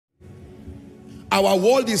Our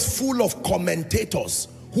world is full of commentators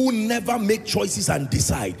who never make choices and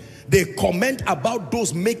decide. They comment about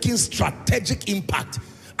those making strategic impact,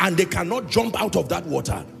 and they cannot jump out of that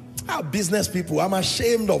water. Our business people, I'm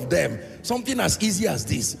ashamed of them. Something as easy as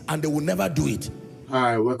this, and they will never do it.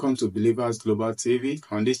 Hi, welcome to Believers Global TV.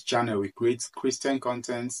 On this channel, we create Christian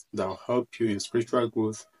content that will help you in spiritual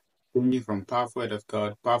growth, ranging from powerful word of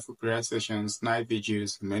God, powerful prayer sessions, night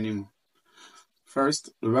vigils, many more. First,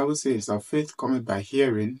 the Bible says that faith cometh by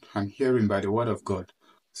hearing, and hearing by the word of God.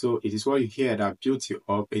 So it is what you hear that builds you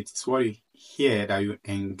up. It is what you hear that you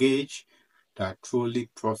engage that truly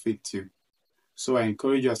profits you. So I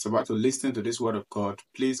encourage you, as about to listen to this word of God,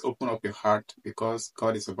 please open up your heart, because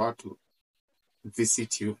God is about to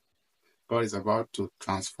visit you. God is about to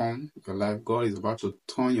transform your life. God is about to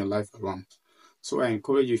turn your life around. So I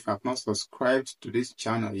encourage you, if you have not subscribed to this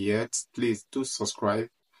channel yet, please do subscribe,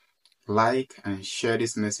 like, and share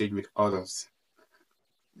this message with others.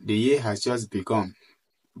 The year has just begun,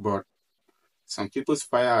 but some people's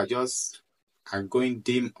fire are going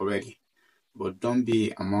dim already. But don't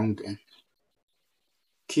be among them.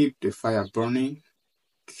 Keep the fire burning.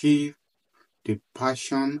 Keep the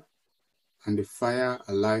passion and the fire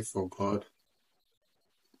alive for God.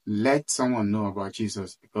 Let someone know about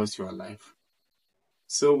Jesus, because you are alive.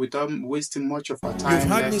 So without wasting much of our time, you've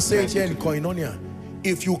heard me say it here in Koinonia.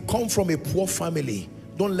 If you come from a poor family,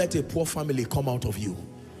 don't let a poor family come out of you.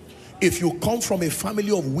 If you come from a family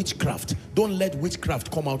of witchcraft, don't let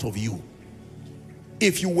witchcraft come out of you.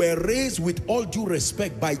 If you were raised, with all due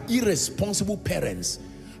respect, by irresponsible parents,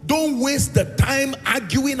 don't waste the time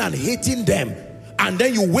arguing and hating them. And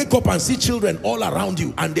then you wake up and see children all around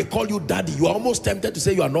you and they call you daddy. You are almost tempted to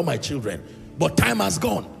say, you are not my children. But time has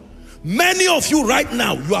gone. Many of you right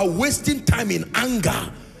now, you are wasting time in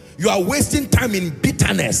anger. You are wasting time in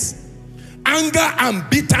bitterness. Anger and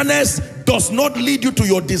bitterness does not lead you to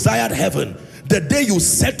your desired heaven. The day you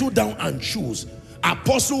settle down and choose.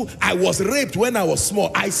 Apostle, I was raped when I was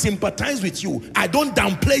small. I sympathize with you. I don't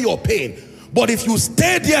downplay your pain. But if you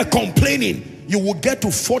stay there complaining, you will get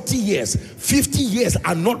to 40 years, 50 years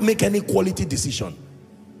and not make any quality decision.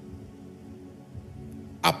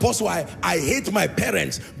 Apostle, I hate my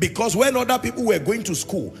parents because when other people were going to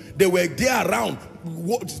school, they were there around,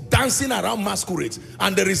 dancing around masquerades.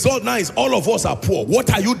 And the result now is all of us are poor.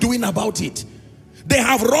 What are you doing about it? They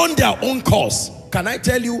have run their own course. Can I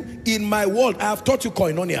tell you, in my world, I have taught you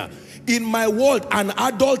Koinonia. In my world, an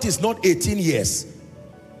adult is not 18 years.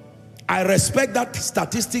 I respect that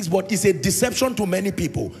statistics, but it's a deception to many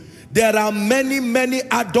people. There are many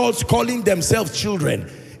adults calling themselves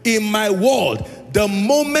children. In my world, the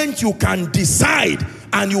moment you can decide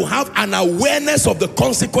and you have an awareness of the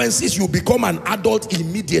consequences, you become an adult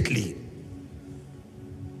immediately.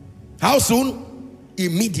 How soon?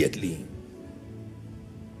 Immediately.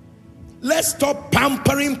 Let's stop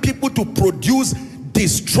pampering people to produce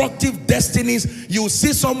destructive destinies. You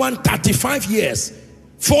see someone 35 years,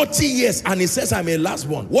 40 years, and he says, I'm a last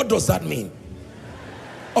born. What does that mean?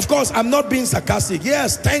 Of course, I'm not being sarcastic.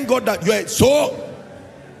 Yes, thank God that you're so.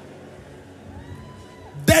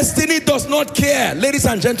 Destiny does not care, ladies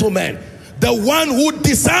and gentlemen. The one who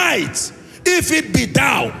decides, if it be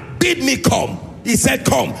thou, bid me come. He said,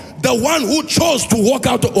 come. The one who chose to walk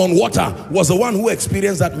out on water was the one who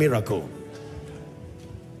experienced that miracle.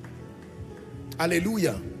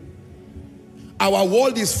 Hallelujah. Our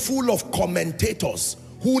world is full of commentators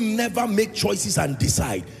who never make choices and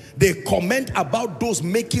decide. They comment about those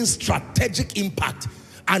making strategic impact,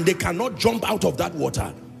 and they cannot jump out of that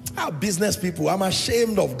water. Our business people, I'm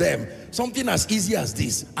ashamed of them. Something as easy as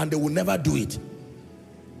this, and they will never do it.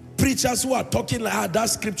 Preachers who are talking like, that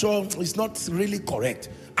scripture is not really correct,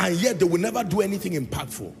 and yet they will never do anything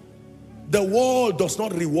impactful. The world does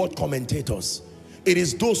not reward commentators. It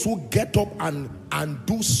is those who get up and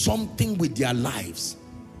do something with their lives.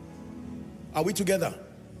 Are we together?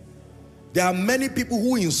 There are many people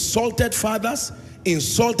who insulted fathers,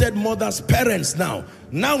 insulted mothers, parents now.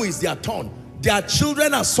 Now is their turn. Their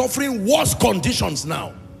children are suffering worse conditions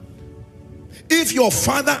now. If your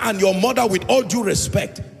father and your mother, with all due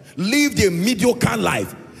respect, lived a mediocre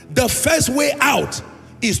life, the first way out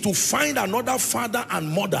is to find another father and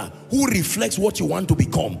mother who reflects what you want to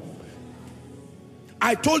become.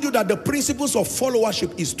 I told you that the principles of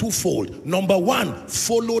followership is twofold. Number one,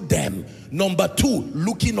 follow them. Number two,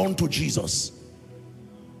 looking on to Jesus.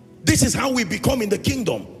 This is how we become in the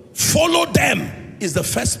kingdom. Follow them is the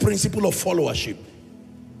first principle of followership.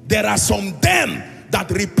 There are some them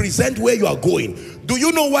that represent where you are going. Do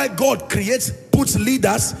you know why God puts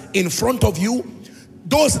leaders in front of you?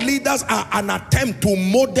 Those leaders are an attempt to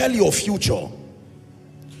model your future.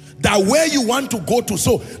 that where you want to go to.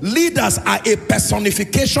 So leaders are a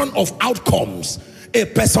personification of outcomes, a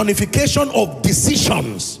personification of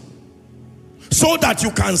decisions, so that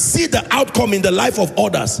you can see the outcome in the life of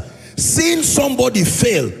others. Seeing somebody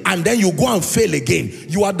fail and then you go and fail again,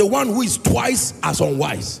 you are the one who is twice as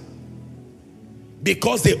unwise,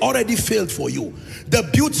 because they already failed for you. The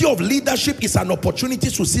beauty of leadership is an opportunity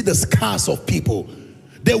to see the scars of people.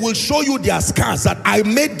 They will show you their scars, that I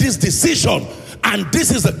made this decision and this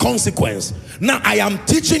is the consequence. Now I am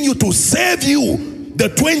teaching you to save you the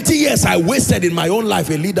 20 years I wasted in my own life,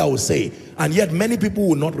 a leader will say, and yet many people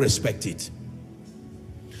will not respect it.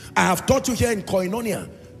 I have taught you here in Koinonia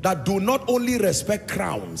that do not only respect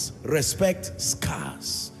crowns, respect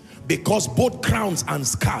scars, because both crowns and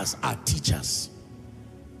scars are teachers.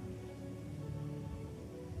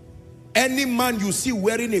 Any man you see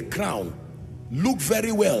wearing a crown, look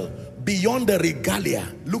very well. Beyond the regalia,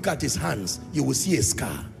 look at his hands, you will see a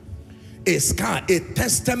scar. A scar, a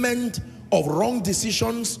testament of wrong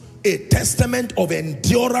decisions, a testament of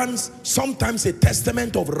endurance, sometimes a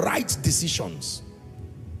testament of right decisions.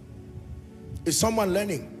 Is someone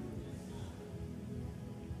learning?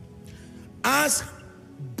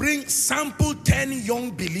 Bring sample 10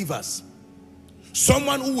 young believers.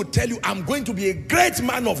 Someone who would tell you, I'm going to be a great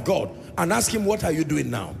man of God, and ask him, what are you doing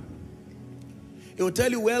now? He will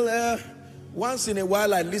tell you, well, once in a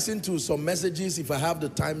while I listen to some messages if I have the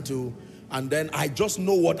time to, and then I just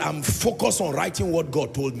know what I'm focused on, writing what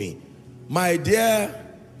God told me. My dear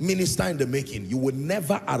minister in the making, you will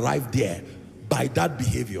never arrive there by that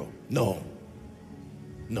behavior. No.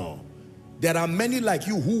 No. There are many like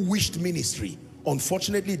you who wished ministry.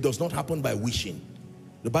 Unfortunately, it does not happen by wishing.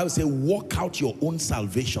 The Bible says, walk out your own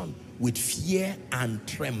salvation with fear and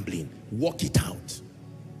trembling. Walk it out.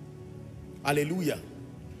 Hallelujah.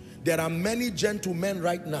 There are many gentlemen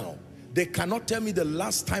right now, they cannot tell me the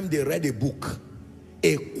last time they read a book,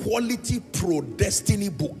 a quality pro-destiny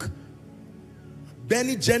book.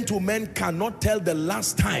 Many gentlemen cannot tell the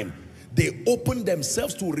last time they opened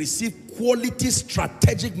themselves to receive quality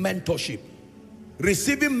strategic mentorship.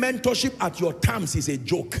 Receiving mentorship at your terms is a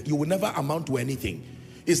joke. You will never amount to anything.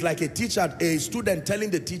 It's like a student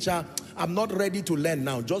telling the teacher, I'm not ready to learn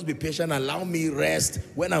now. Just be patient, allow me rest.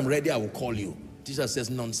 When I'm ready, I will call you. Teacher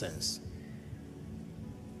says, nonsense.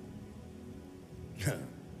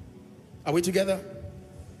 Are we together?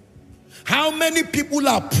 How many people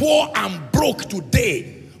are poor and broke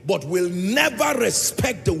today, but will never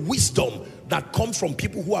respect the wisdom that comes from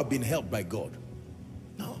people who have been helped by God?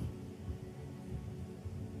 No.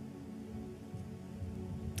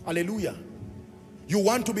 Hallelujah. You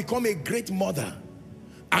want to become a great mother,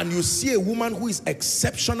 and you see a woman who is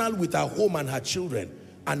exceptional with her home and her children,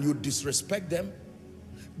 and you disrespect them.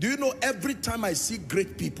 Do you know, every time I see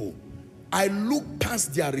great people, I look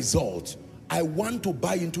past their results. I want to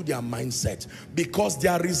buy into their mindset, because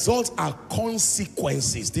their results are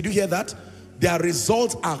consequences. Did you hear that? Their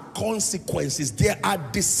results are consequences. There are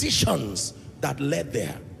decisions that led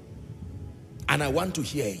there. And I want to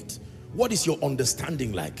hear it. What is your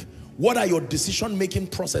understanding like? What are your decision-making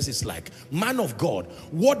processes like? Man of God,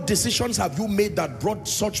 what decisions have you made that brought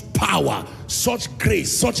such power, such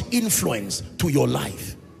grace, such influence to your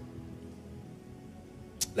life?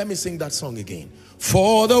 Let me sing that song again.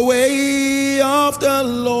 For the way of the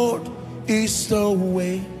Lord is the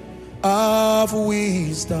way of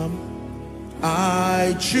wisdom.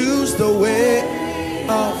 I choose the way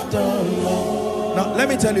of the Lord. Now, let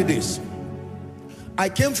me tell you this. I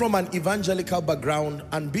came from an evangelical background,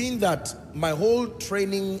 and being that my whole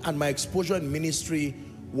training and my exposure in ministry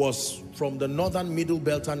was from the northern middle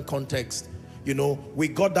belt and context, you know, we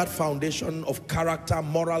got that foundation of character,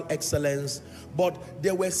 moral excellence, but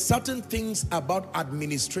there were certain things about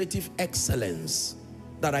administrative excellence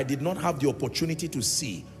that I did not have the opportunity to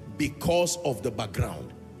see because of the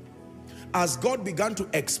background. As God began to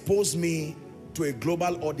expose me to a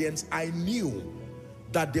global audience, I knew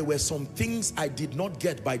that there were some things I did not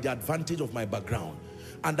get by the advantage of my background,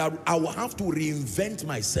 and that I will have to reinvent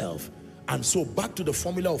myself. And so back to the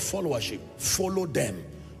formula of followership: follow them,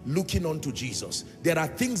 looking unto Jesus. There are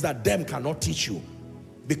things that them cannot teach you,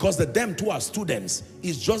 because the them too are students.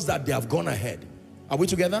 It's just that they have gone ahead. Are we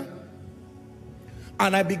together?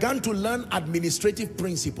 And I began to learn administrative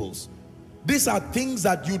principles. These are things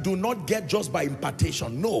that you do not get just by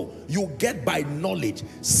impartation. No, you get by knowledge.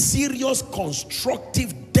 Serious,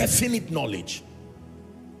 constructive, definite knowledge.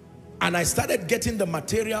 And I started getting the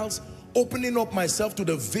materials, opening up myself to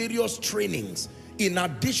the various trainings, in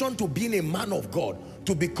addition to being a man of God,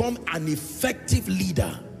 to become an effective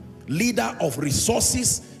leader. Leader of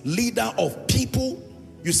resources, leader of people.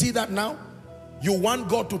 You see that now? You want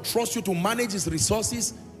God to trust you to manage his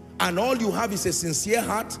resources, and all you have is a sincere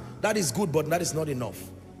heart. That is good, but that is not enough.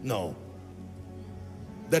 No.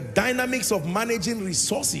 The dynamics of managing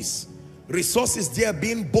resources there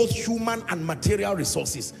being both human and material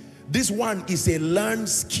resources. This one is a learned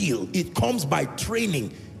skill. It comes by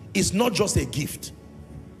training. It's not just a gift.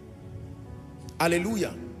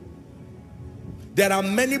 Hallelujah. There are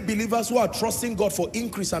many believers who are trusting God for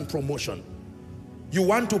increase and promotion. You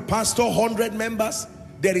want to pastor 100 members?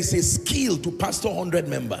 There is a skill to pastor 100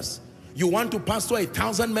 members. You want to pastor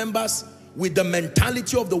 1,000 members with the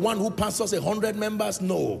mentality of the one who pastors 100 members?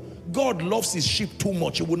 No. God loves his sheep too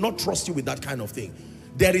much. He will not trust you with that kind of thing.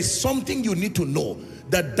 There is something you need to know.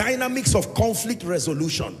 The dynamics of conflict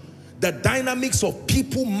resolution, the dynamics of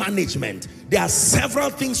people management. There are several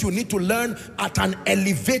things you need to learn at an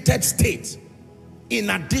elevated state, in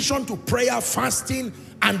addition to prayer, fasting,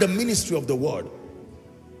 and the ministry of the word.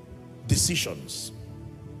 Decisions.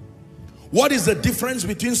 What is the difference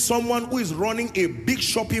between someone who is running a big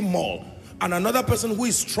shopping mall and another person who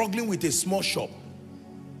is struggling with a small shop?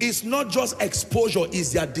 It's not just exposure,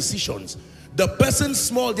 it's their decisions. The person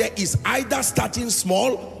small there is either starting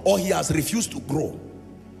small or he has refused to grow.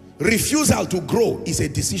 Refusal to grow is a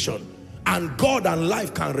decision, and God and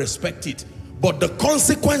life can respect it. But the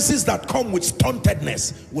consequences that come with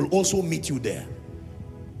stuntedness will also meet you there.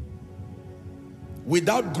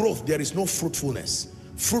 Without growth, there is no fruitfulness.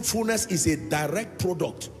 Fruitfulness is a direct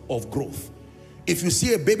product of growth. If you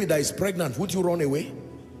see a baby that is pregnant, would you run away?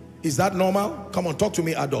 Is that normal? Come on, talk to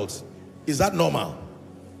me, adults. Is that normal?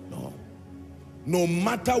 No. No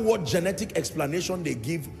matter what genetic explanation they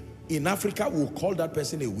give, in Africa, we'll call that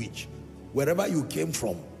person a witch. Wherever you came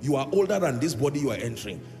from, you are older than this body you are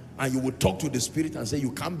entering. And you will talk to the spirit and say,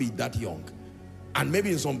 you can't be that young. And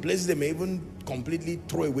maybe in some places, they may even completely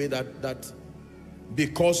throw away that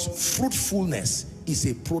because fruitfulness is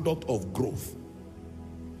a product of growth.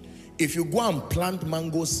 If you go and plant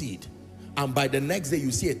mango seed, and by the next day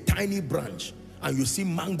you see a tiny branch, and you see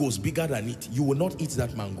mangoes bigger than it, you will not eat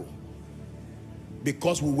that mango.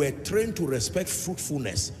 Because we were trained to respect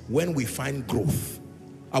fruitfulness when we find growth.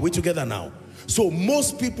 Are we together now? So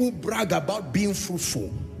most people brag about being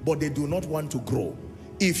fruitful, but they do not want to grow.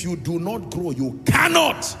 If you do not grow, you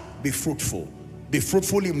cannot be fruitful. Be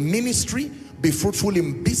fruitful in ministry, be fruitful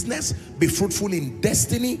in business, be fruitful in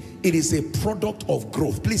destiny. It is a product of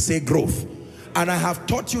growth. Please say growth. And I have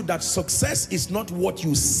taught you that success is not what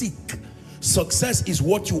you seek. Success is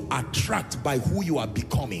what you attract by who you are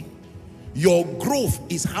becoming. Your growth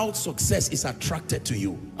is how success is attracted to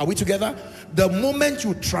you. Are we together? The moment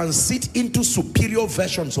you transit into superior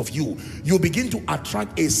versions of you, you begin to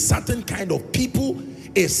attract a certain kind of people,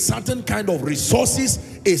 a certain kind of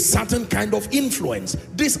resources, a certain kind of influence.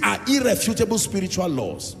 These are irrefutable spiritual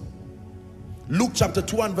laws. Luke chapter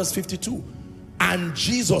 2 and verse 52. And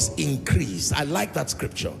Jesus increased. I like that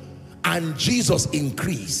scripture. And Jesus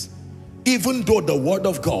increased. Even though the word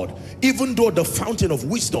of God, even though the fountain of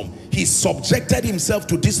wisdom, he subjected himself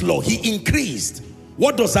to this law, he increased.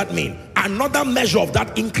 What does that mean? Another measure of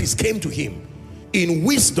that increase came to him in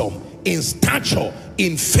wisdom, in stature,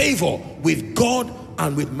 in favor with God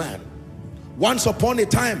and with man. Once upon a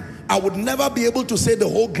time, I would never be able to say the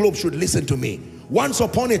whole globe should listen to me. Once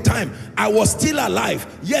upon a time, I was still alive,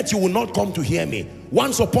 yet you will not come to hear me.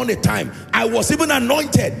 Once upon a time, I was even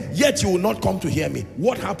anointed, yet you will not come to hear me.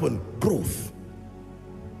 What happened? Growth.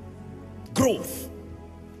 Growth.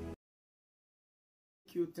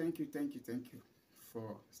 Thank you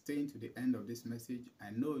for staying to the end of this message.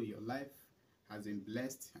 I know your life has been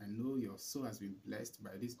blessed. I know your soul has been blessed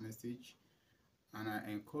by this message. And I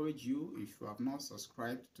encourage you, if you have not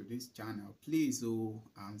subscribed to this channel, please,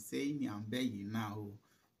 I'm begging now,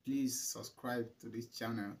 please subscribe to this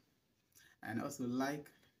channel. And also like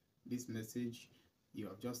this message you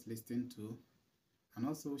have just listened to, and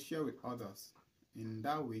also share with others. In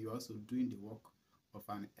that way, you're also doing the work of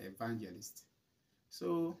an evangelist.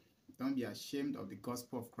 So don't be ashamed of the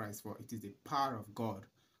gospel of Christ, for it is the power of God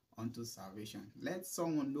unto salvation. Let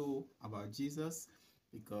someone know about Jesus,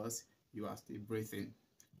 because you are still breathing.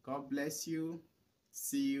 God bless you.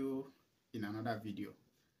 See you in another video.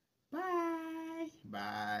 Bye.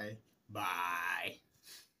 Bye. Bye.